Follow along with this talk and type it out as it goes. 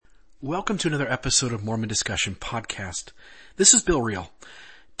Welcome to another episode of Mormon Discussion Podcast. This is Bill Reel.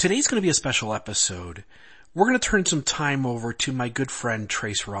 Today's going to be a special episode. We're going to turn some time over to my good friend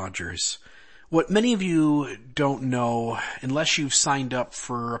Trace Rogers. What many of you don't know, unless you've signed up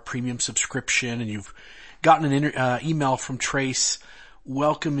for a premium subscription and you've gotten an email from Trace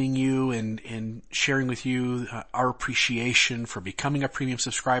welcoming you and sharing with you our appreciation for becoming a premium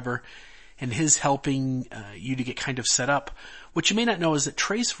subscriber and his helping you to get kind of set up. What you may not know is that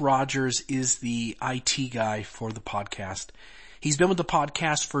Trace Rogers is the IT guy for the podcast. He's been with the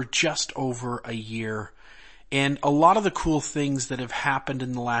podcast for just over a year, and a lot of the cool things that have happened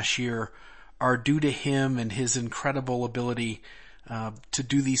in the last year are due to him and his incredible ability to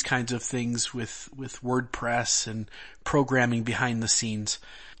do these kinds of things with WordPress and programming behind the scenes.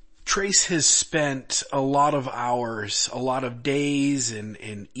 Trace has spent a lot of hours, a lot of days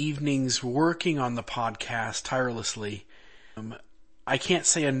and evenings working on the podcast tirelessly. I can't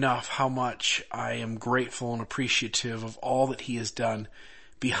say enough how much I am grateful and appreciative of all that he has done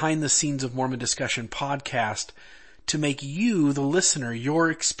behind the scenes of Mormon Discussion Podcast to make you, the listener,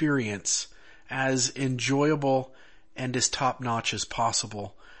 your experience as enjoyable and as top-notch as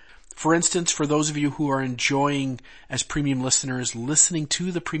possible. For instance, for those of you who are enjoying, as premium listeners, listening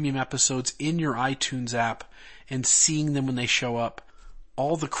to the premium episodes in your iTunes app and seeing them when they show up,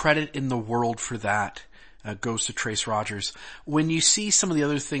 all the credit in the world for that goes to Trace Rogers. When you see some of the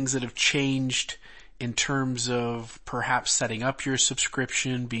other things that have changed in terms of perhaps setting up your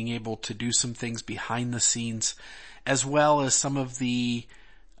subscription, being able to do some things behind the scenes, as well as some of the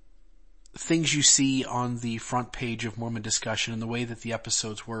things you see on the front page of Mormon Discussion and the way that the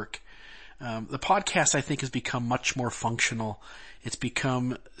episodes work. The podcast, I think, has become much more functional. It's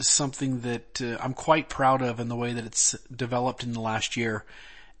become something that I'm quite proud of in the way that it's developed in the last year.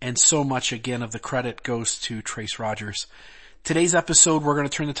 And so much, again, of the credit goes to Trace Rogers. Today's episode, we're going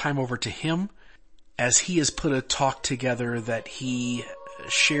to turn the time over to him as he has put a talk together that he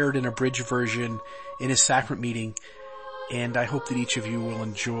shared in a bridge version in his sacrament meeting. And I hope that each of you will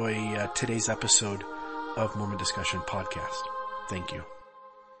enjoy today's episode of Mormon Discussion Podcast. Thank you.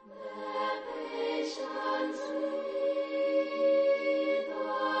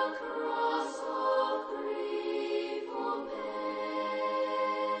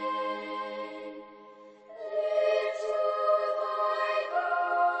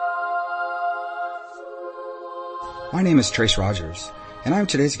 My name is Trace Rogers, and I'm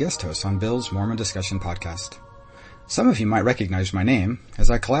today's guest host on Bill's Mormon Discussion Podcast. Some of you might recognize my name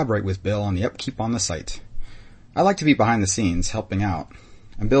as I collaborate with Bill on the upkeep on the site. I like to be behind the scenes, helping out,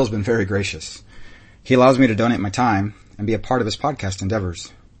 and Bill's been very gracious. He allows me to donate my time and be a part of his podcast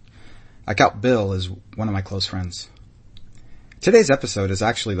endeavors. I count Bill as one of my close friends. Today's episode is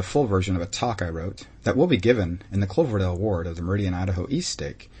actually the full version of a talk I wrote that will be given in the Cloverdale Ward of the Meridian, Idaho East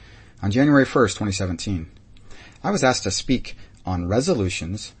Stake on January 1st, 2017. I was asked to speak on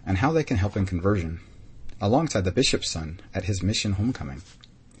resolutions and how they can help in conversion, alongside the bishop's son at his mission homecoming.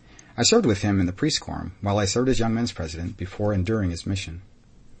 I served with him in the priest quorum while I served as young men's president before and during his mission.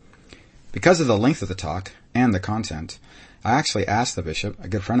 Because of the length of the talk and the content, I actually asked the bishop, a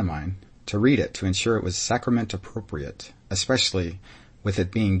good friend of mine, to read it to ensure it was sacrament appropriate, especially with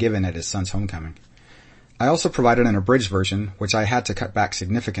it being given at his son's homecoming. I also provided an abridged version, which I had to cut back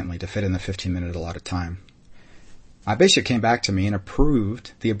significantly to fit in the 15-minute allotted time. My bishop came back to me and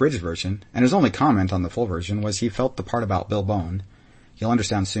approved the abridged version, and his only comment on the full version was he felt the part about Bill Bone, you'll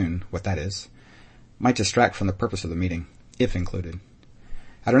understand soon what that is, might distract from the purpose of the meeting, if included.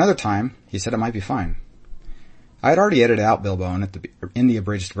 At another time, he said it might be fine. I had already edited out Bill Bone in the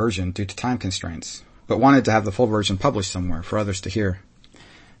abridged version due to time constraints, but wanted to have the full version published somewhere for others to hear.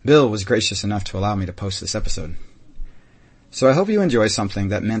 Bill was gracious enough to allow me to post this episode. So I hope you enjoy something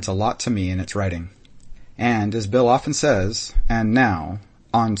that meant a lot to me in its writing. And, as Bill often says, and now,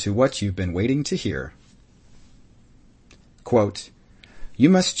 on to what you've been waiting to hear. Quote, "You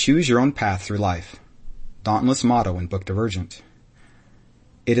must choose your own path through life." Dauntless motto in Book Divergent.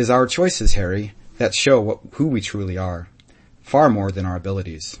 It is our choices, Harry, that show who we truly are, far more than our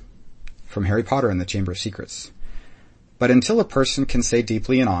abilities. From Harry Potter and the Chamber of Secrets. But until a person can say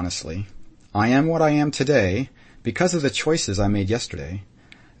deeply and honestly, "I am what I am today because of the choices I made yesterday,"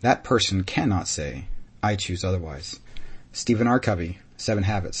 that person cannot say, "I choose otherwise." Stephen R. Covey, 7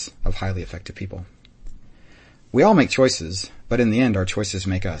 Habits of Highly Effective People. We all make choices, but in the end our choices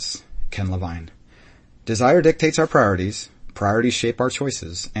make us. Ken Levine. Desire dictates our priorities, priorities shape our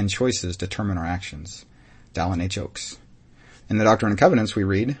choices, and choices determine our actions. Dallin H. Oaks. In the Doctrine and Covenants we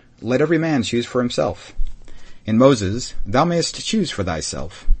read, "Let every man choose for himself." In Moses, "Thou mayest choose for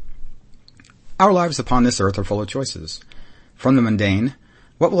thyself." Our lives upon this earth are full of choices. From the mundane,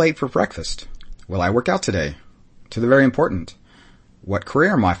 What will I eat for breakfast? Will I work out today? To the very important. What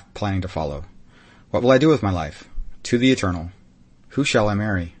career am I planning to follow? What will I do with my life? To the eternal. Who shall I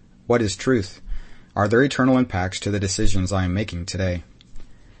marry? What is truth? Are there eternal impacts to the decisions I am making today?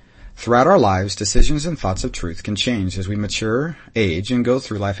 Throughout our lives, decisions and thoughts of truth can change as we mature, age, and go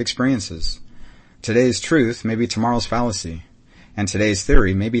through life experiences. Today's truth may be tomorrow's fallacy, and today's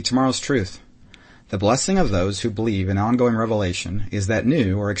theory may be tomorrow's truth. The blessing of those who believe in ongoing revelation is that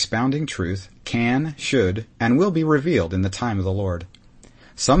new or expounding truth can, should, and will be revealed in the time of the Lord.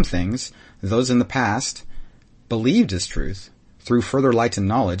 Some things, those in the past believed as truth, through further light and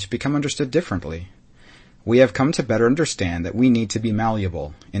knowledge, become understood differently. We have come to better understand that we need to be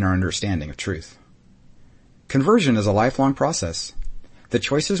malleable in our understanding of truth. Conversion is a lifelong process. The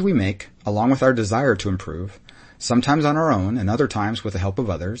choices we make, along with our desire to improve, sometimes on our own and other times with the help of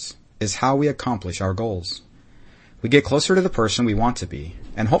others, is how we accomplish our goals. We get closer to the person we want to be,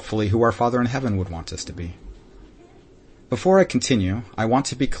 and hopefully who our Father in heaven would want us to be. Before I continue, I want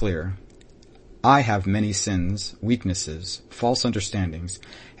to be clear. I have many sins, weaknesses, false understandings,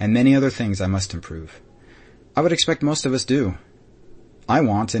 and many other things I must improve. I would expect most of us do. I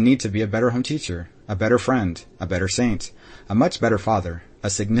want and need to be a better home teacher, a better friend, a better saint, a much better father,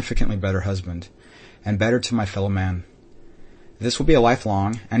 a significantly better husband, and better to my fellow man. This will be a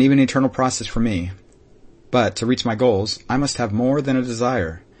lifelong and even eternal process for me. But to reach my goals, I must have more than a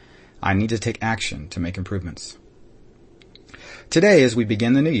desire. I need to take action to make improvements. Today, as we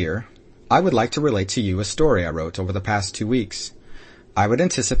begin the new year, I would like to relate to you a story I wrote over the past 2 weeks. I would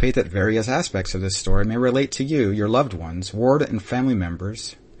anticipate that various aspects of this story may relate to you, your loved ones, ward and family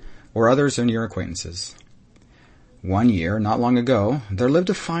members, or others in your acquaintances. One year, not long ago, there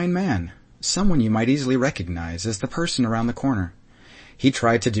lived a fine man, someone you might easily recognize as the person around the corner. He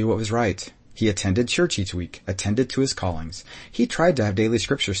tried to do what was right. He attended church each week, attended to his callings. He tried to have daily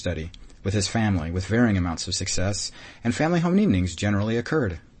scripture study with his family with varying amounts of success, and family home evenings generally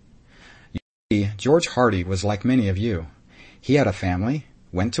occurred. You see, George Hardy was like many of you. He had a family,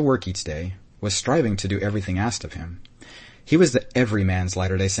 went to work each day, was striving to do everything asked of him. He was the everyman's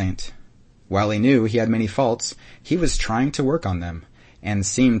Latter-day Saint. While he knew he had many faults, he was trying to work on them, and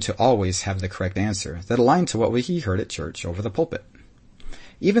seemed to always have the correct answer that aligned to what he heard at church over the pulpit.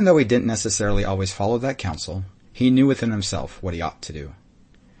 Even though he didn't necessarily always follow that counsel, he knew within himself what he ought to do.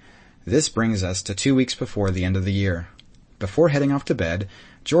 This brings us to 2 weeks before the end of the year. Before heading off to bed,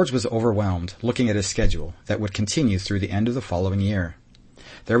 George was overwhelmed looking at his schedule that would continue through the end of the following year.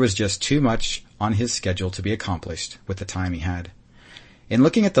 There was just too much on his schedule to be accomplished with the time he had. In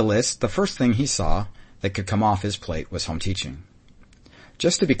looking at the list, the first thing he saw that could come off his plate was home teaching.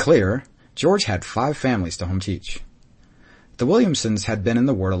 Just to be clear, George had 5 families to home teach. The Williamsons had been in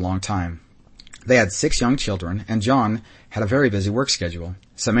the Word a long time. They had 6 young children, and John had a very busy work schedule.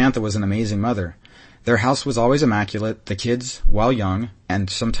 Samantha was an amazing mother. Their house was always immaculate. The kids, while young, and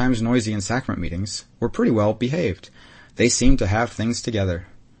sometimes noisy in sacrament meetings, were pretty well behaved. They seemed to have things together.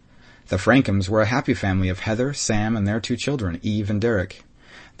 The Frankhams were a happy family of Heather, Sam, and their 2 children, Eve and Derek.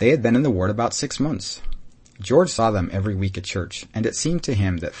 They had been in the Word about 6 months. George saw them every week at church, and it seemed to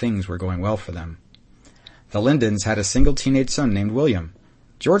him that things were going well for them. The Lindens had a single teenage son named William.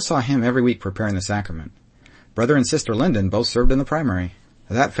 George saw him every week preparing the sacrament. Brother and sister Linden both served in the primary.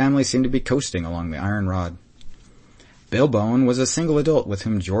 That family seemed to be coasting along the iron rod. Bill Bowen was a single adult with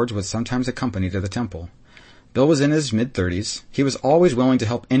whom George would sometimes accompany to the temple. Bill was in his mid-30s. He was always willing to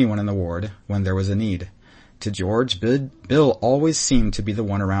help anyone in the ward when there was a need. To George, Bill always seemed to be the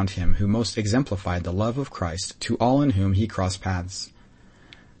one around him who most exemplified the love of Christ to all in whom he crossed paths.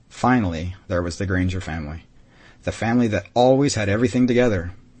 Finally, there was the Granger family. The family that always had everything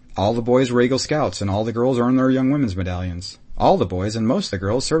together. All the boys were Eagle Scouts, and all the girls earned their Young Women's medallions. All the boys and most of the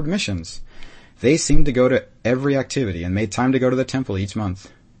girls served missions. They seemed to go to every activity and made time to go to the temple each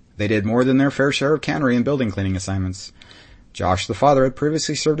month. They did more than their fair share of cannery and building cleaning assignments. Josh, the father, had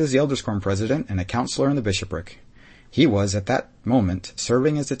previously served as the Elders' Quorum president and a counselor in the bishopric. He was, at that moment,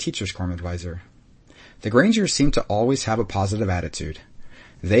 serving as the Teachers' Quorum advisor. The Grangers seemed to always have a positive attitude.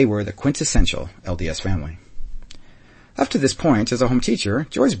 They were the quintessential LDS family. Up to this point, as a home teacher,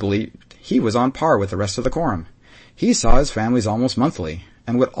 George believed he was on par with the rest of the quorum. He saw his families almost monthly,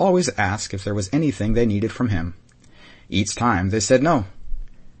 and would always ask if there was anything they needed from him. Each time they said no.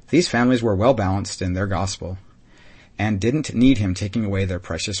 These families were well balanced in their gospel, and didn't need him taking away their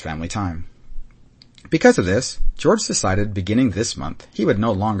precious family time. Because of this, George decided beginning this month he would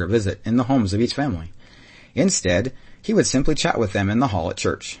no longer visit in the homes of each family. Instead, he would simply chat with them in the hall at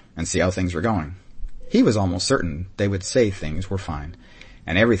church and see how things were going. He was almost certain they would say things were fine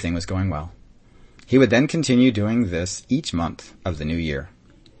and everything was going well. He would then continue doing this each month of the new year.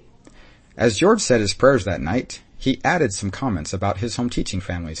 As George said his prayers that night, he added some comments about his home teaching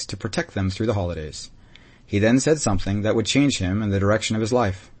families to protect them through the holidays. He then said something that would change him and the direction of his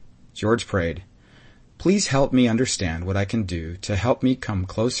life. George prayed, "Please help me understand what I can do to help me come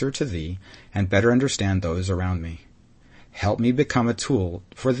closer to Thee and better understand those around me. Help me become a tool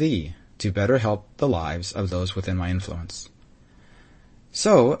for Thee to better help the lives of those within my influence."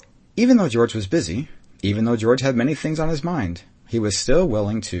 So, even though George was busy, even though George had many things on his mind, he was still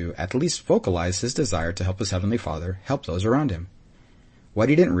willing to at least vocalize his desire to help his Heavenly Father help those around him. What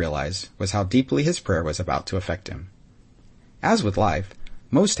he didn't realize was how deeply his prayer was about to affect him. As with life,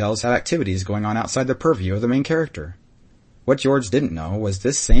 most tales have activities going on outside the purview of the main character. What George didn't know was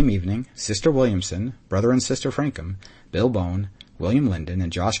this same evening, Sister Williamson, Brother and Sister Frankham, Bill Bone, William Linden,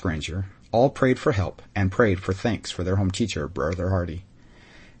 and Josh Granger all prayed for help and prayed for thanks for their home teacher, Brother Hardy.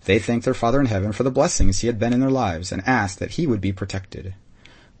 They thanked their Father in heaven for the blessings he had been in their lives and asked that he would be protected.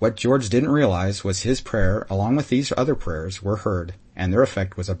 What George didn't realize was his prayer, along with these other prayers, were heard, and their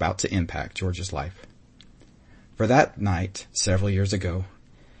effect was about to impact George's life. For that night, several years ago,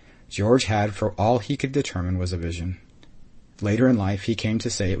 George had, for all he could determine, was a vision. Later in life, he came to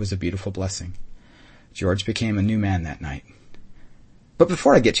say it was a beautiful blessing. George became a new man that night. But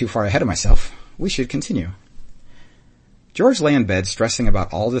before I get too far ahead of myself, we should continue. George lay in bed stressing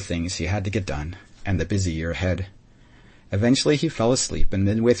about all the things he had to get done and the busy year ahead. Eventually he fell asleep, and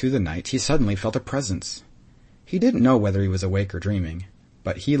midway through the night he suddenly felt a presence. He didn't know whether he was awake or dreaming,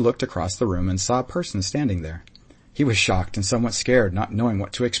 but he looked across the room and saw a person standing there. He was shocked and somewhat scared, not knowing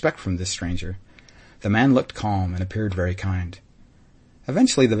what to expect from this stranger. The man looked calm and appeared very kind.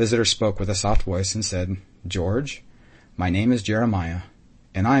 Eventually the visitor spoke with a soft voice and said, "George, my name is Jeremiah,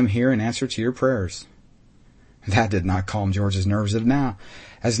 and I am here in answer to your prayers." That did not calm George's nerves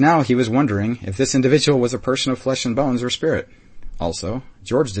as now he was wondering if this individual was a person of flesh and bones or spirit. Also,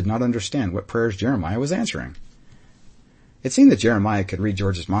 George did not understand what prayers Jeremiah was answering. It seemed that Jeremiah could read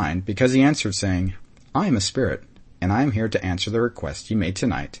George's mind, because he answered saying, "I am a spirit, and I am here to answer the request you made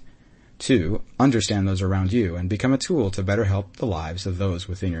tonight, to understand those around you and become a tool to better help the lives of those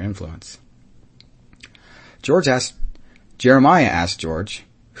within your influence." Jeremiah asked George,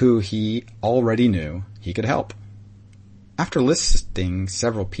 who he already knew he could help. After listing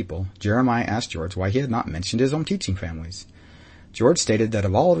several people, Jeremiah asked George why he had not mentioned his home teaching families. George stated that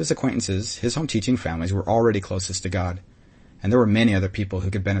of all of his acquaintances, his home teaching families were already closest to God, and there were many other people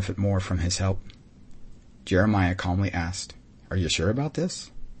who could benefit more from his help. Jeremiah calmly asked, "Are you sure about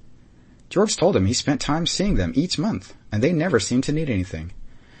this?" George told him he spent time seeing them each month, and they never seemed to need anything.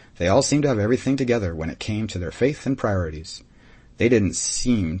 They all seemed to have everything together when it came to their faith and priorities. They didn't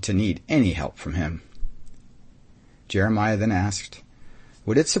seem to need any help from him. Jeremiah then asked,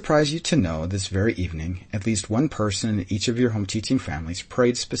 "Would it surprise you to know this very evening at least one person in each of your home teaching families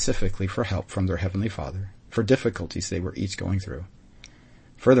prayed specifically for help from their Heavenly Father for difficulties they were each going through?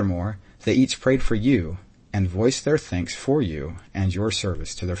 Furthermore, they each prayed for you and voiced their thanks for you and your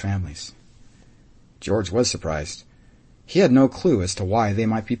service to their families." George was surprised. He had no clue as to why they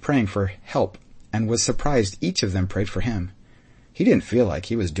might be praying for help, and was surprised each of them prayed for him. He didn't feel like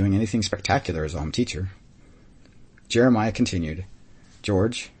he was doing anything spectacular as a home teacher. Jeremiah continued,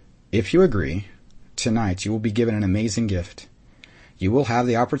 "George, if you agree, tonight you will be given an amazing gift. You will have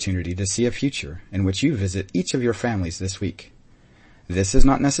the opportunity to see a future in which you visit each of your families this week. This is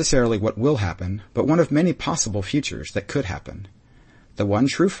not necessarily what will happen, but one of many possible futures that could happen. The one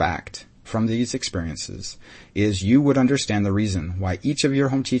true fact from these experiences is you would understand the reason why each of your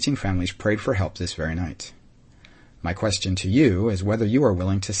home teaching families prayed for help this very night. My question to you is whether you are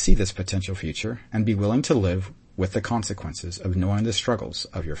willing to see this potential future and be willing to live with the consequences of knowing the struggles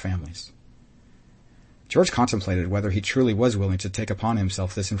of your families." George contemplated whether he truly was willing to take upon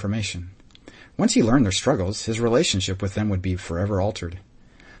himself this information. Once he learned their struggles, his relationship with them would be forever altered.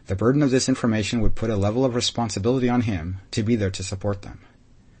 The burden of this information would put a level of responsibility on him to be there to support them.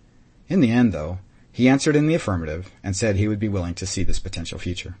 In the end, though, he answered in the affirmative and said he would be willing to see this potential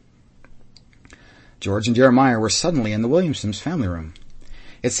future. George and Jeremiah were suddenly in the Williamsons' family room.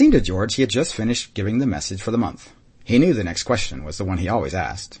 It seemed to George he had just finished giving the message for the month. He knew the next question was the one he always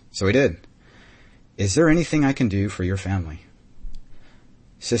asked, so he did. "Is there anything I can do for your family?"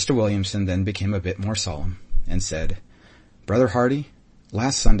 Sister Williamson then became a bit more solemn and said, "Brother Hardy,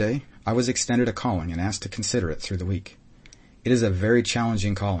 last Sunday I was extended a calling and asked to consider it through the week. It is a very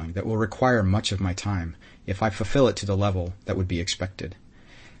challenging calling that will require much of my time if I fulfill it to the level that would be expected.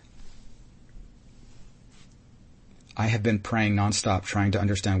 I have been praying nonstop trying to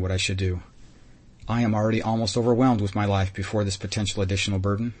understand what I should do. I am already almost overwhelmed with my life before this potential additional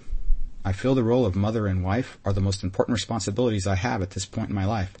burden. I feel the role of mother and wife are the most important responsibilities I have at this point in my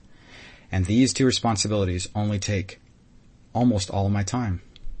life, and these two responsibilities only take almost all of my time.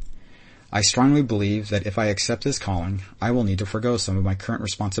 I strongly believe that if I accept this calling, I will need to forgo some of my current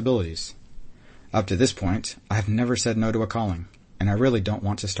responsibilities. Up to this point, I have never said no to a calling, and I really don't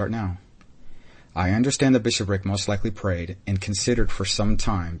want to start now. I understand the bishopric most likely prayed and considered for some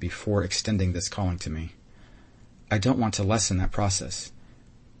time before extending this calling to me. I don't want to lessen that process.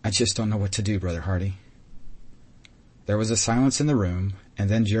 I just don't know what to do, Brother Hardy. There was a silence in the room, and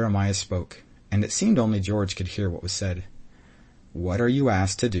then Jeremiah spoke, and it seemed only George could hear what was said. What are you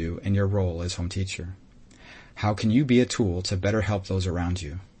asked to do in your role as home teacher? How can you be a tool to better help those around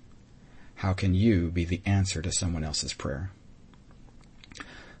you? How can you be the answer to someone else's prayer?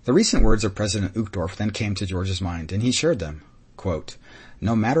 The recent words of President Uchtdorf then came to George's mind, and he shared them. Quote,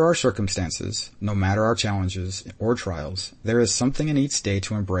 no matter our circumstances, no matter our challenges or trials, there is something in each day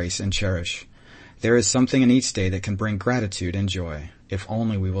to embrace and cherish. There is something in each day that can bring gratitude and joy, if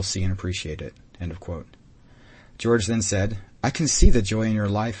only we will see and appreciate it. End of quote. George then said, I can see the joy in your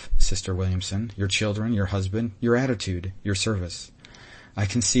life, Sister Williamson, your children, your husband, your attitude, your service. I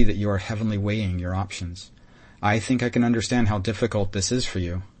can see that you are heavenly weighing your options. I think I can understand how difficult this is for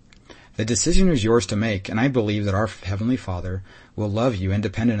you. The decision is yours to make, and I believe that our Heavenly Father will love you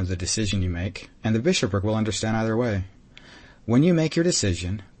independent of the decision you make, and the bishopric will understand either way. When you make your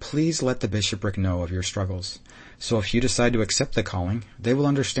decision, please let the bishopric know of your struggles. So if you decide to accept the calling, they will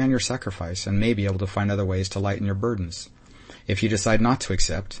understand your sacrifice and may be able to find other ways to lighten your burdens. If you decide not to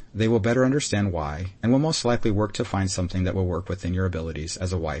accept, they will better understand why and will most likely work to find something that will work within your abilities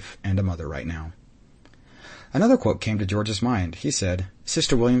as a wife and a mother right now. Another quote came to George's mind. He said,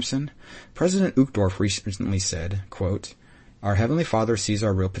 Sister Williamson, President Uchtdorf recently said, quote, our Heavenly Father sees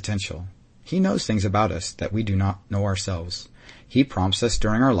our real potential. He knows things about us that we do not know ourselves. He prompts us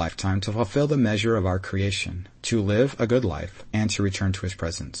during our lifetime to fulfill the measure of our creation, to live a good life, and to return to His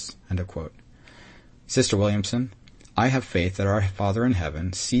presence. End of quote. Sister Williamson, I have faith that our Father in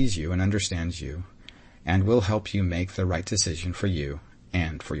heaven sees you and understands you, and will help you make the right decision for you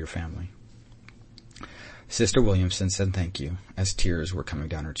and for your family. Sister Williamson said thank you, as tears were coming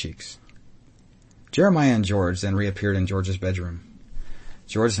down her cheeks. Jeremiah and George then reappeared in George's bedroom.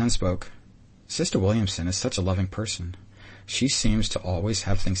 George then spoke, Sister Williamson is such a loving person. She seems to always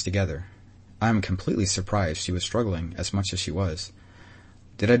have things together. I am completely surprised she was struggling as much as she was.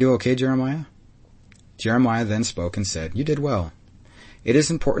 Did I do okay, Jeremiah? Jeremiah then spoke and said, you did well. It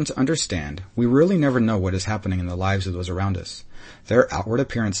is important to understand we really never know what is happening in the lives of those around us. Their outward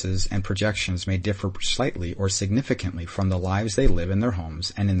appearances and projections may differ slightly or significantly from the lives they live in their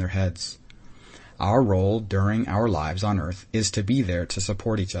homes and in their heads. Our role during our lives on earth is to be there to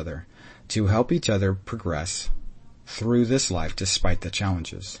support each other, to help each other progress through this life despite the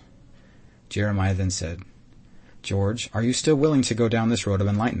challenges. Jeremiah then said, George, are you still willing to go down this road of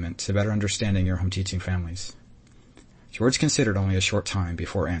enlightenment to better understanding your home teaching families? George considered only a short time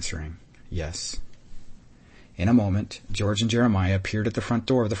before answering, yes. In a moment, George and Jeremiah appeared at the front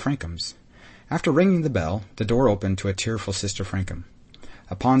door of the Frankhams. After ringing the bell, the door opened to a tearful Sister Frankham.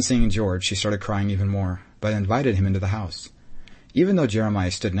 Upon seeing George, she started crying even more, but invited him into the house. Even though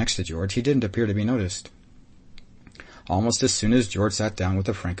Jeremiah stood next to George, he didn't appear to be noticed. Almost as soon as George sat down with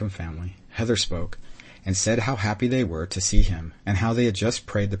the Frankham family, Heather spoke and said how happy they were to see him and how they had just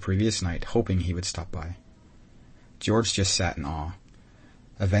prayed the previous night hoping he would stop by. George just sat in awe.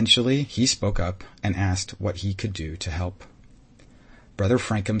 Eventually, he spoke up and asked what he could do to help. Brother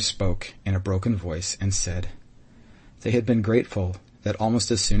Frankham spoke in a broken voice and said they had been grateful that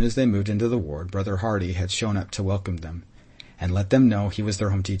almost as soon as they moved into the ward, Brother Hardy had shown up to welcome them and let them know he was their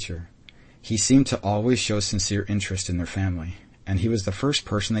home teacher. He seemed to always show sincere interest in their family, and he was the first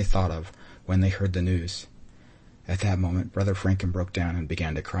person they thought of when they heard the news. At that moment, Brother Frankham broke down and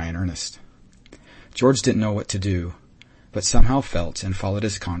began to cry in earnest. George didn't know what to do, but somehow felt and followed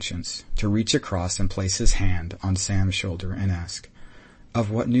his conscience to reach across and place his hand on Sam's shoulder and ask, of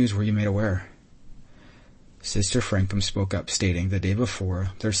what news were you made aware? Sister Frankham spoke up, stating the day before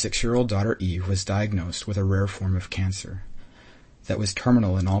their 6-year-old daughter Eve was diagnosed with a rare form of cancer that was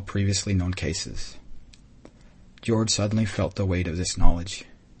terminal in all previously known cases. George suddenly felt the weight of this knowledge.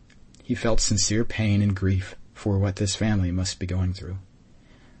 He felt sincere pain and grief for what this family must be going through.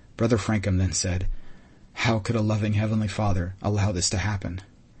 Brother Frankham then said, how could a loving Heavenly Father allow this to happen?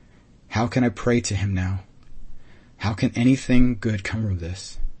 How can I pray to Him now? How can anything good come from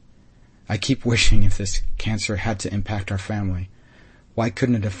this? I keep wishing if this cancer had to impact our family, why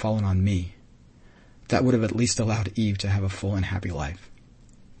couldn't it have fallen on me? That would have at least allowed Eve to have a full and happy life.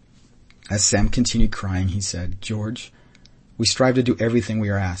 As Sam continued crying, he said, George, we strive to do everything we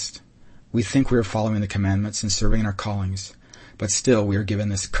are asked. We think we are following the commandments and serving in our callings, but still we are given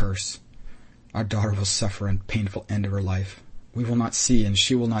this curse. Our daughter will suffer a painful end of her life. We will not see and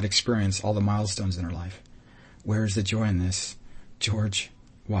she will not experience all the milestones in her life. Where is the joy in this? George,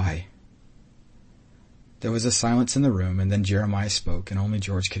 why? There was a silence in the room, and then Jeremiah spoke, and only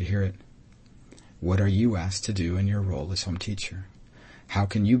George could hear it. What are you asked to do in your role as home teacher? How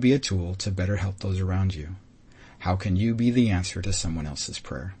can you be a tool to better help those around you? How can you be the answer to someone else's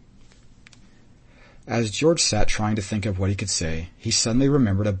prayer? As George sat trying to think of what he could say, he suddenly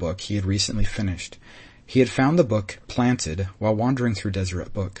remembered a book he had recently finished. He had found the book Planted while wandering through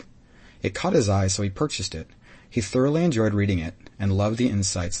Deseret Book. It caught his eye, so he purchased it. He thoroughly enjoyed reading it and loved the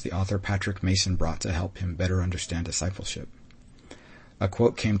insights the author Patrick Mason brought to help him better understand discipleship. A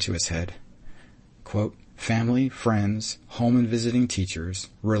quote came to his head. Quote, family, friends, home and visiting teachers,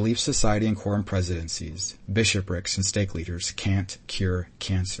 relief society and quorum presidencies, bishoprics and stake leaders can't cure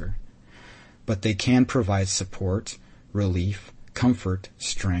cancer. But they can provide support, relief, comfort,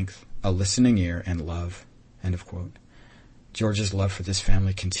 strength, a listening ear, and love. End of quote. George's love for this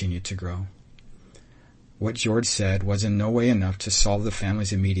family continued to grow. What George said was in no way enough to solve the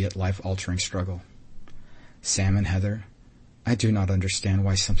family's immediate life-altering struggle. Sam and Heather, I do not understand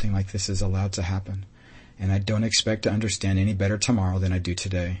why something like this is allowed to happen, and I don't expect to understand any better tomorrow than I do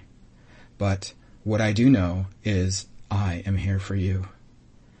today. But what I do know is I am here for you.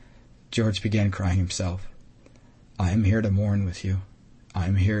 George began crying himself. I am here to mourn with you. I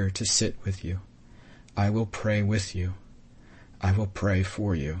am here to sit with you. I will pray with you. I will pray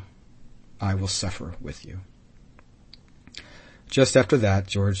for you. I will suffer with you. Just after that,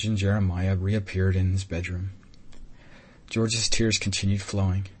 George and Jeremiah reappeared in his bedroom. George's tears continued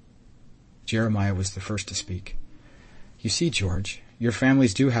flowing. Jeremiah was the first to speak. You see, George, your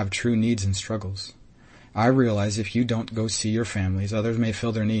families do have true needs and struggles. I realize if you don't go see your families, others may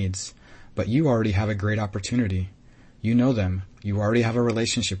fill their needs, but you already have a great opportunity. You know them. You already have a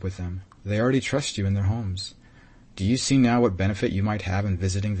relationship with them. They already trust you in their homes. Do you see now what benefit you might have in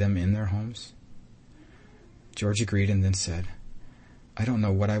visiting them in their homes? George agreed and then said, I don't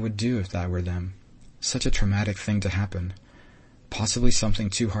know what I would do if that were them. Such a traumatic thing to happen. Possibly something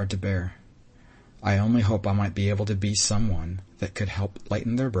too hard to bear. I only hope I might be able to be someone that could help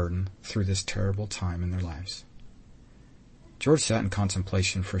lighten their burden through this terrible time in their lives. George sat in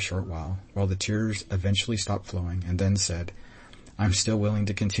contemplation for a short while the tears eventually stopped flowing, and then said, I'm still willing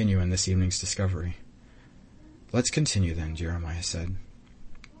to continue in this evening's discovery. Let's continue then, Jeremiah said.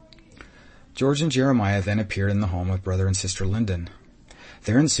 George and Jeremiah then appeared in the home of Brother and Sister Linden.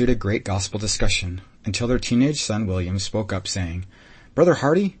 There ensued a great gospel discussion until their teenage son William spoke up saying, Brother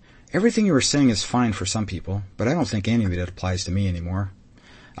Hardy, everything you were saying is fine for some people, but I don't think any of it applies to me anymore.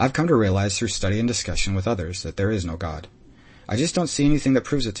 I've come to realize through study and discussion with others that there is no God. I just don't see anything that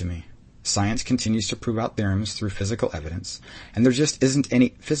proves it to me. Science continues to prove out theorems through physical evidence, and there just isn't any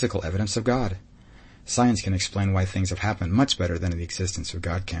physical evidence of God. Science can explain why things have happened much better than the existence of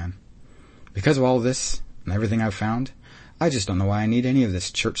God can. Because of all of this and everything I've found, I just don't know why I need any of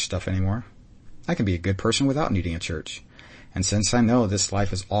this church stuff anymore. I can be a good person without needing a church. And since I know this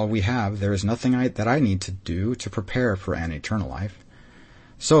life is all we have, there is nothing that I need to do to prepare for an eternal life.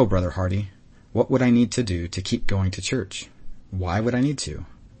 So, Brother Hardy, what would I need to do to keep going to church? Why would I need to,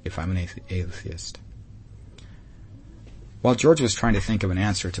 if I'm an atheist? While George was trying to think of an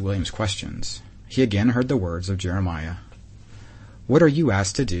answer to William's questions, he again heard the words of Jeremiah. What are you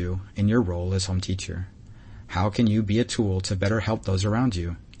asked to do in your role as home teacher? How can you be a tool to better help those around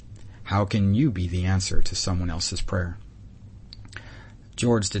you? How can you be the answer to someone else's prayer?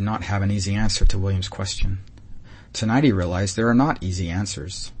 George did not have an easy answer to William's question. Tonight he realized there are not easy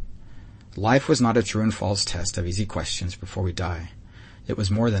answers. Life was not a true and false test of easy questions before we die. It was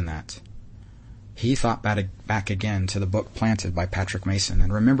more than that. He thought back again to the book Planted by Patrick Mason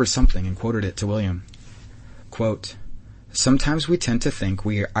and remembered something and quoted it to William. Quote, sometimes we tend to think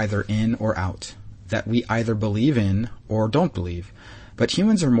we are either in or out, that we either believe in or don't believe, but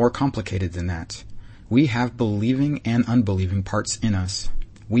humans are more complicated than that. We have believing and unbelieving parts in us.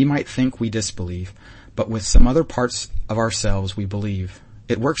 We might think we disbelieve, but with some other parts of ourselves we believe.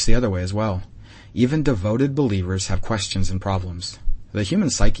 It works the other way as well. Even devoted believers have questions and problems. The human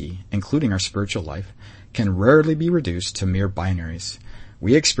psyche, including our spiritual life, can rarely be reduced to mere binaries.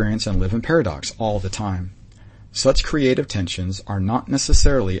 We experience and live in paradox all the time. Such creative tensions are not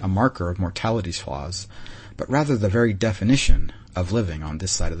necessarily a marker of mortality's flaws, but rather the very definition of living on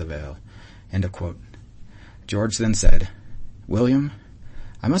this side of the veil. End of quote. George then said, William,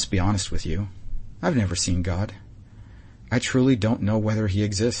 I must be honest with you. I've never seen God. I truly don't know whether he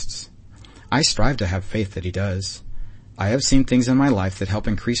exists. I strive to have faith that he does. I have seen things in my life that help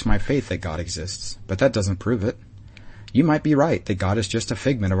increase my faith that God exists, but that doesn't prove it. You might be right that God is just a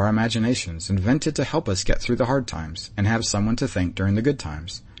figment of our imaginations, invented to help us get through the hard times and have someone to thank during the good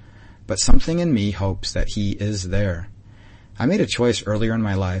times. But something in me hopes that He is there. I made a choice earlier in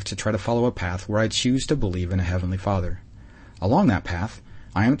my life to try to follow a path where I choose to believe in a Heavenly Father. Along that path,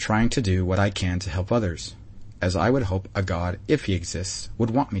 I am trying to do what I can to help others, as I would hope a God, if He exists, would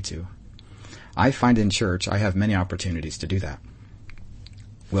want me to. I find in church I have many opportunities to do that.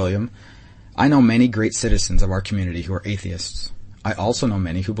 William, I know many great citizens of our community who are atheists. I also know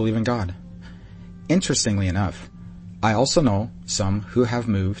many who believe in God. Interestingly enough, I also know some who have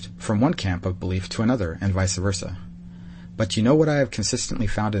moved from one camp of belief to another and vice versa. But you know what I have consistently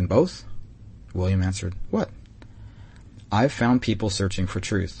found in both? William answered, What? I've found people searching for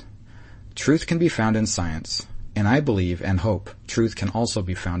truth. Truth can be found in science, and I believe and hope truth can also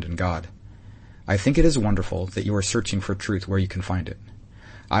be found in God. I think it is wonderful that you are searching for truth where you can find it.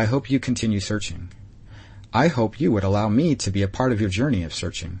 I hope you continue searching. I hope you would allow me to be a part of your journey of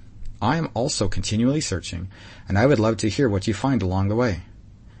searching. I am also continually searching, and I would love to hear what you find along the way.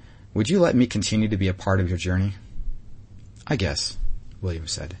 Would you let me continue to be a part of your journey? I guess, William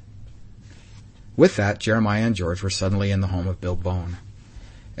said. With that, Jeremiah and George were suddenly in the home of Bill Bone,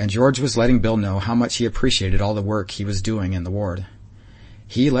 and George was letting Bill know how much he appreciated all the work he was doing in the ward.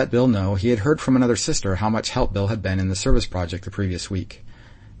 He let Bill know he had heard from another sister how much help Bill had been in the service project the previous week.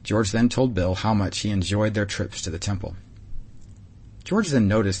 George then told Bill how much he enjoyed their trips to the temple. George then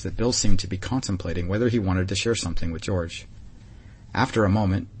noticed that Bill seemed to be contemplating whether he wanted to share something with George. After a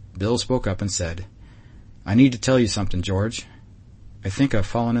moment, Bill spoke up and said, I need to tell you something, George. I think I've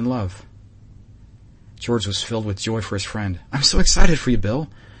fallen in love. George was filled with joy for his friend. I'm so excited for you, Bill.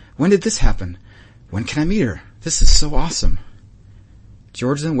 When did this happen? When can I meet her? This is so awesome.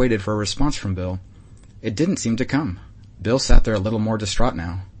 George then waited for a response from Bill. It didn't seem to come. Bill sat there a little more distraught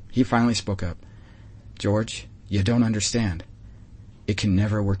now. He finally spoke up. George, you don't understand. It can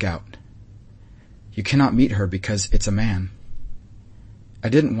never work out. You cannot meet her because it's a man. I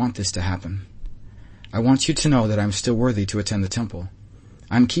didn't want this to happen. I want you to know that I'm still worthy to attend the temple.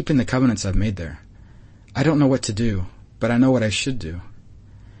 I'm keeping the covenants I've made there. I don't know what to do, but I know what I should do.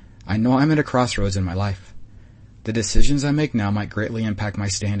 I know I'm at a crossroads in my life. The decisions I make now might greatly impact my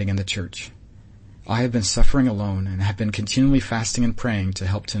standing in the church. I have been suffering alone and have been continually fasting and praying to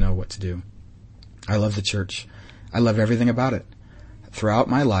help to know what to do. I love the church. I love everything about it. Throughout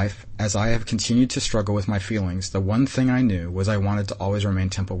my life, as I have continued to struggle with my feelings, the one thing I knew was I wanted to always remain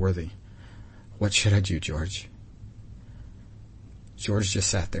temple worthy. What should I do, George? George just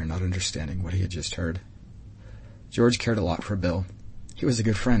sat there not understanding what he had just heard. George cared a lot for Bill. He was a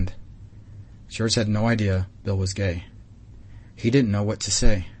good friend. George had no idea Bill was gay. He didn't know what to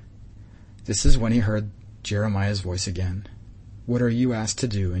say. This is when he heard Jeremiah's voice again. What are you asked to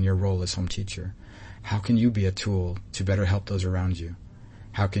do in your role as home teacher? How can you be a tool to better help those around you?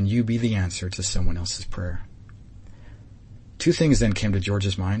 How can you be the answer to someone else's prayer? Two things then came to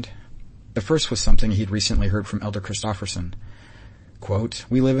George's mind. The first was something he'd recently heard from Elder Christofferson. Quote,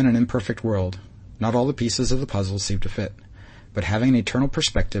 we live in an imperfect world. Not all the pieces of the puzzle seem to fit. But having an eternal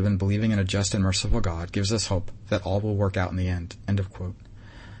perspective and believing in a just and merciful God gives us hope that all will work out in the end. End of quote.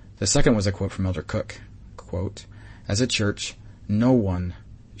 The second was a quote from Elder Cook. Quote, as a church, no one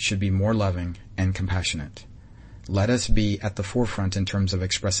should be more loving and compassionate. Let us be at the forefront in terms of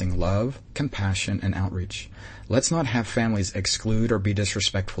expressing love, compassion, and outreach. Let's not have families exclude or be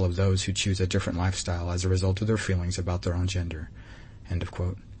disrespectful of those who choose a different lifestyle as a result of their feelings about their own gender. End of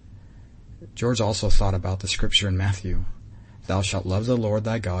quote. George also thought about the scripture in Matthew. Thou shalt love the Lord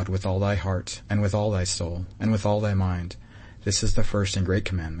thy God with all thy heart, and with all thy soul, and with all thy mind. This is the first and great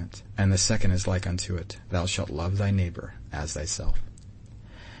commandment, and the second is like unto it. Thou shalt love thy neighbor as thyself.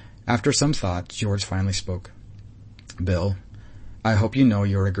 After some thought, George finally spoke. Bill, I hope you know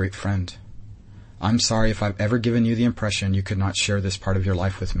you're a great friend. I'm sorry if I've ever given you the impression you could not share this part of your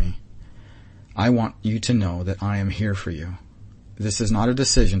life with me. I want you to know that I am here for you. This is not a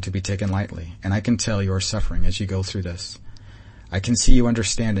decision to be taken lightly, and I can tell you are suffering as you go through this. I can see you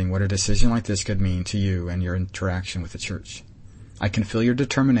understanding what a decision like this could mean to you and your interaction with the church. I can feel your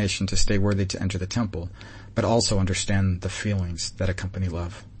determination to stay worthy to enter the temple, but also understand the feelings that accompany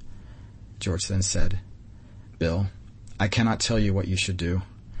love. George then said, Bill, I cannot tell you what you should do.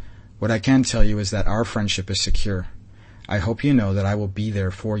 What I can tell you is that our friendship is secure. I hope you know that I will be there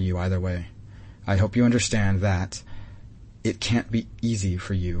for you either way. I hope you understand that it can't be easy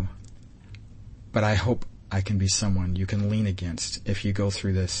for you, but I hope I can be someone you can lean against if you go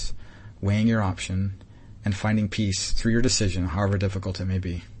through this, weighing your option and finding peace through your decision, however difficult it may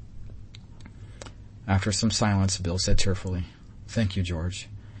be. After some silence, Bill said tearfully, Thank you, George.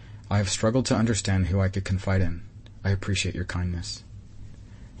 I have struggled to understand who I could confide in. I appreciate your kindness."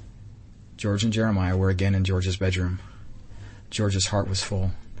 George and Jeremiah were again in George's bedroom. George's heart was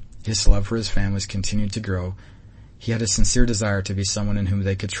full. His love for his families continued to grow. He had a sincere desire to be someone in whom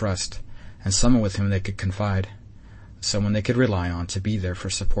they could trust, and someone with whom they could confide, someone they could rely on to be there for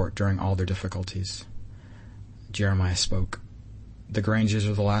support during all their difficulties. Jeremiah spoke. "The Grangers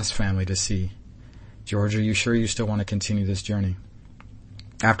are the last family to see. George, are you sure you still want to continue this journey?"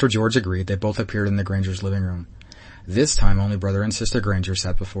 After George agreed, they both appeared in the Grangers' living room. This time only Brother and Sister Granger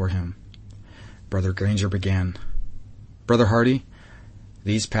sat before him. Brother Granger began. "Brother Hardy,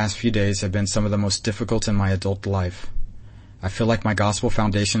 these past few days have been some of the most difficult in my adult life. I feel like my gospel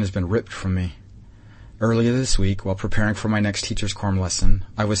foundation has been ripped from me. Earlier this week, while preparing for my next Teacher's Quorum lesson,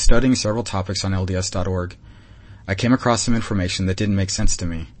 I was studying several topics on LDS.org. I came across some information that didn't make sense to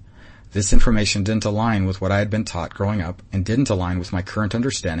me. This information didn't align with what I had been taught growing up and didn't align with my current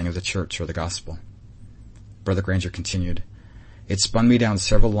understanding of the church or the gospel." Brother Granger continued. "It spun me down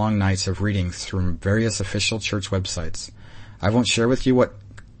several long nights of reading through various official church websites. I won't share with you what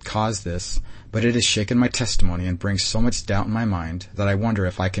caused this, but it has shaken my testimony and brings so much doubt in my mind that I wonder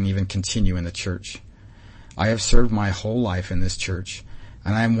if I can even continue in the church. I have served my whole life in this church,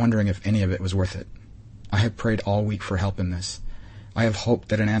 and I am wondering if any of it was worth it. I have prayed all week for help in this. I have hoped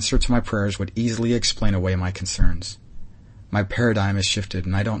that an answer to my prayers would easily explain away my concerns. My paradigm has shifted,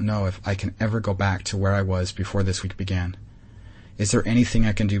 and I don't know if I can ever go back to where I was before this week began. Is there anything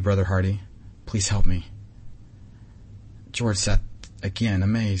I can do, Brother Hardy? Please help me." George sat again,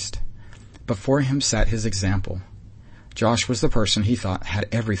 amazed. Before him sat his example. Josh was the person he thought had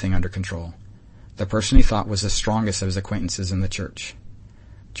everything under control, the person he thought was the strongest of his acquaintances in the church.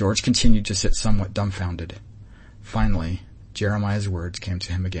 George continued to sit somewhat dumbfounded. Finally, Jeremiah's words came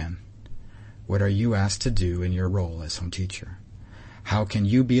to him again. "What are you asked to do in your role as home teacher? How can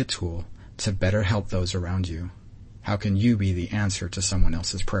you be a tool to better help those around you? How can you be the answer to someone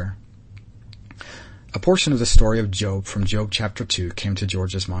else's prayer?" A portion of the story of Job from Job chapter 2 came to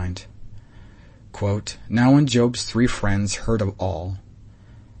George's mind. Quote, "Now when Job's 3 friends heard of all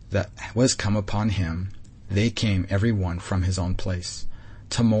that was come upon him, they came every one from his own place,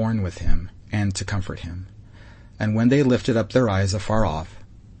 to mourn with him and to comfort him. And when they lifted up their eyes afar off,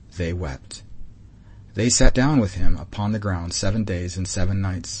 they wept. They sat down with him upon the ground 7 days and 7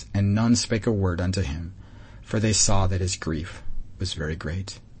 nights, and none spake a word unto him, for they saw that his grief was very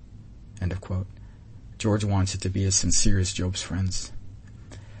great." End of quote. George wanted to be as sincere as Job's friends.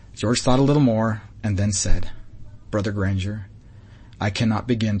 George thought a little more and then said, "Brother Granger, I cannot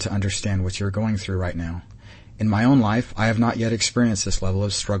begin to understand what you're going through right now. In my own life, I have not yet experienced this level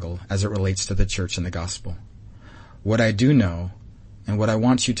of struggle as it relates to the church and the gospel. What I do know, and what I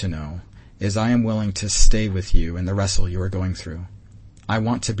want you to know, is I am willing to stay with you in the wrestle you are going through. I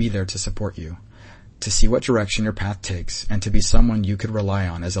want to be there to support you, to see what direction your path takes, and to be someone you could rely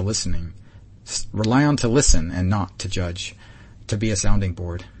on to listen and not to judge, to be a sounding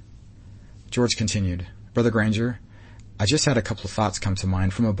board." George continued, "Brother Granger, I just had a couple of thoughts come to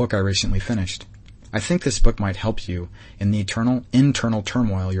mind from a book I recently finished. I think this book might help you in the internal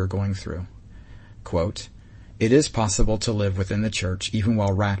turmoil you're going through. Quote, it is possible to live within the church even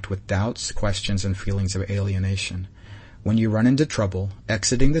while racked with doubts, questions, and feelings of alienation. When you run into trouble,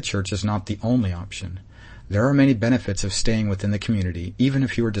 exiting the church is not the only option. There are many benefits of staying within the community, even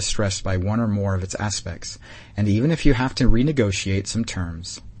if you are distressed by one or more of its aspects, and even if you have to renegotiate some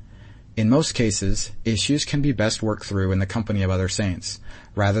terms. In most cases, issues can be best worked through in the company of other saints,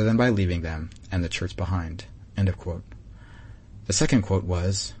 rather than by leaving them and the church behind." End of quote. The second quote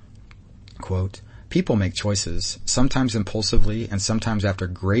was, quote, "People make choices, sometimes impulsively and sometimes after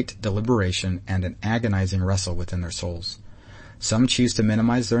great deliberation and an agonizing wrestle within their souls. Some choose to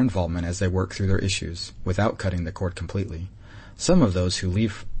minimize their involvement as they work through their issues, without cutting the cord completely. Some of those who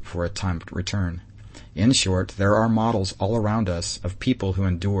leave for a time return. In short, there are models all around us of people who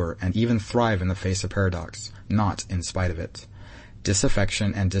endure and even thrive in the face of paradox, not in spite of it.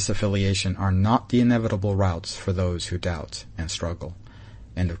 Disaffection and disaffiliation are not the inevitable routes for those who doubt and struggle."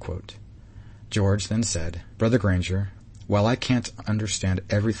 End of quote. George then said, "Brother Granger, while I can't understand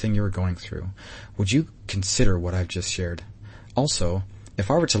everything you are going through, would you consider what I've just shared? Also, if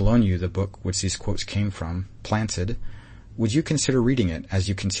I were to loan you the book which these quotes came from, Planted, would you consider reading it as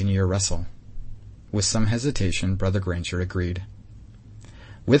you continue your wrestle?" With some hesitation, Brother Granger agreed.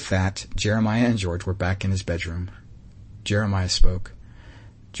 With that, Jeremiah and George were back in his bedroom. Jeremiah spoke.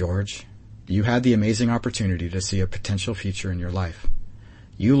 "George, you had the amazing opportunity to see a potential future in your life.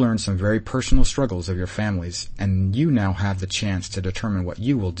 You learned some very personal struggles of your families, and you now have the chance to determine what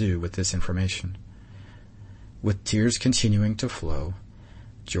you will do with this information." With tears continuing to flow,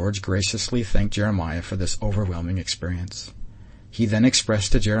 George graciously thanked Jeremiah for this overwhelming experience. He then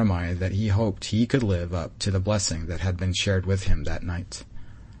expressed to Jeremiah that he hoped he could live up to the blessing that had been shared with him that night.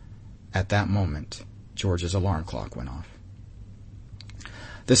 At that moment, George's alarm clock went off.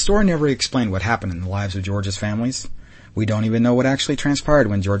 The story never explained what happened in the lives of George's families. We don't even know what actually transpired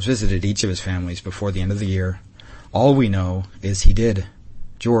when George visited each of his families before the end of the year. All we know is he did.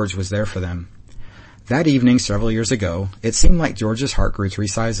 George was there for them. That evening several years ago, it seemed like George's heart grew 3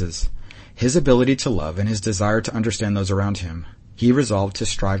 sizes. His ability to love and his desire to understand those around him. He resolved to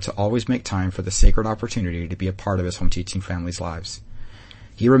strive to always make time for the sacred opportunity to be a part of his home teaching family's lives.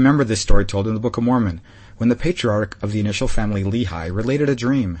 He remembered this story told in the Book of Mormon, when the patriarch of the initial family, Lehi, related a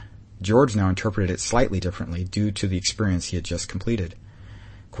dream. George now interpreted it slightly differently due to the experience he had just completed.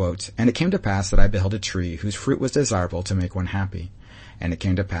 Quote, "And it came to pass that I beheld a tree whose fruit was desirable to make one happy. And it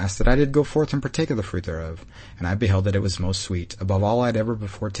came to pass that I did go forth and partake of the fruit thereof, and I beheld that it was most sweet, above all I had ever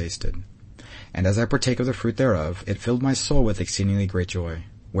before tasted. And as I partake of the fruit thereof, it filled my soul with exceedingly great joy.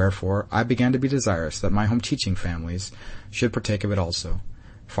 Wherefore I began to be desirous that my home teaching families should partake of it also,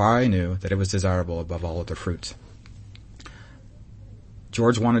 for I knew that it was desirable above all other fruit."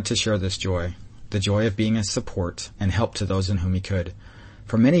 George wanted to share this joy, the joy of being a support and help to those in whom he could.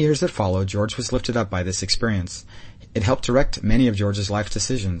 For many years that followed, George was lifted up by this experience. It helped direct many of George's life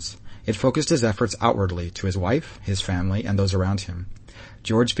decisions. It focused his efforts outwardly to his wife, his family, and those around him.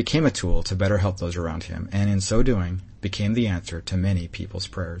 George became a tool to better help those around him, and in so doing, became the answer to many people's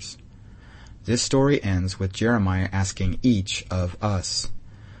prayers. This story ends with Jeremiah asking each of us,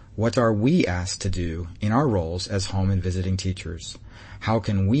 what are we asked to do in our roles as home and visiting teachers? How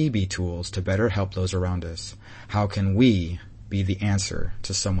can we be tools to better help those around us? How can we be the answer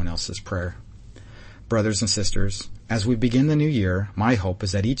to someone else's prayer? Brothers and sisters, as we begin the new year, my hope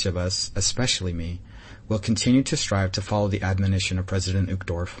is that each of us, especially me, will continue to strive to follow the admonition of President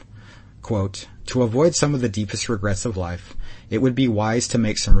Uchtdorf. Quote, "To avoid some of the deepest regrets of life, it would be wise to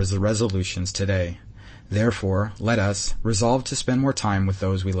make some resolutions today. Therefore, let us resolve to spend more time with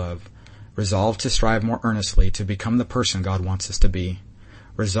those we love. Resolve to strive more earnestly to become the person God wants us to be.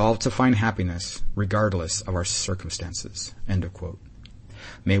 Resolve to find happiness regardless of our circumstances." End of quote.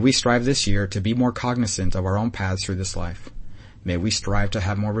 May we strive this year to be more cognizant of our own paths through this life. May we strive to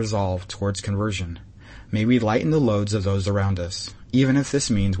have more resolve towards conversion. May we lighten the loads of those around us, even if this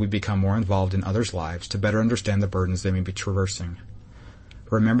means we become more involved in others' lives to better understand the burdens they may be traversing.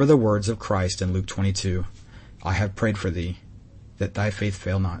 Remember the words of Christ in Luke 22, "I have prayed for thee, that thy faith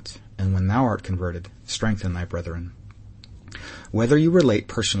fail not, and when thou art converted, strengthen thy brethren." Whether you relate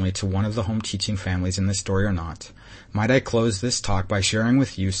personally to one of the home teaching families in this story or not, might I close this talk by sharing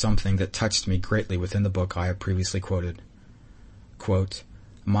with you something that touched me greatly within the book I have previously quoted. Quote,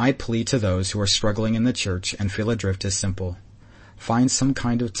 "My plea to those who are struggling in the church and feel adrift is simple. Find some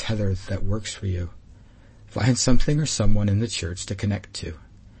kind of tether that works for you. Find something or someone in the church to connect to.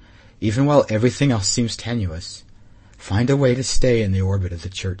 Even while everything else seems tenuous, find a way to stay in the orbit of the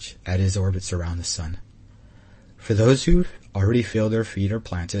church as it orbits around the sun. For those who already feel their feet are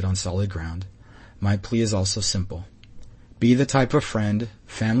planted on solid ground, my plea is also simple. Be the type of friend,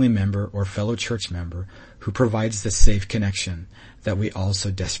 family member, or fellow church member who provides the safe connection that we all so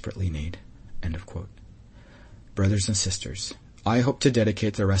desperately need." End of quote. Brothers and sisters, I hope to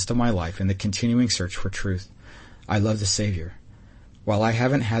dedicate the rest of my life in the continuing search for truth. I love the Savior. While I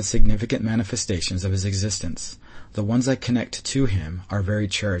haven't had significant manifestations of his existence, the ones I connect to him are very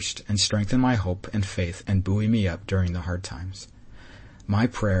cherished and strengthen my hope and faith and buoy me up during the hard times. My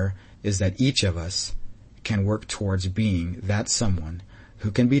prayer is that each of us can work towards being that someone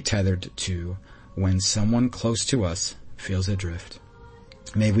who can be tethered to when someone close to us feels adrift.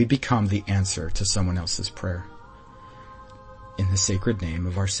 May we become the answer to someone else's prayer. In the sacred name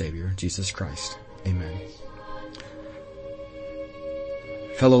of our Savior, Jesus Christ. Amen.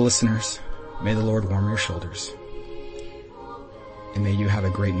 Fellow listeners, may the Lord warm your shoulders, and may you have a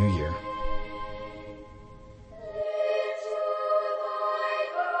great new year.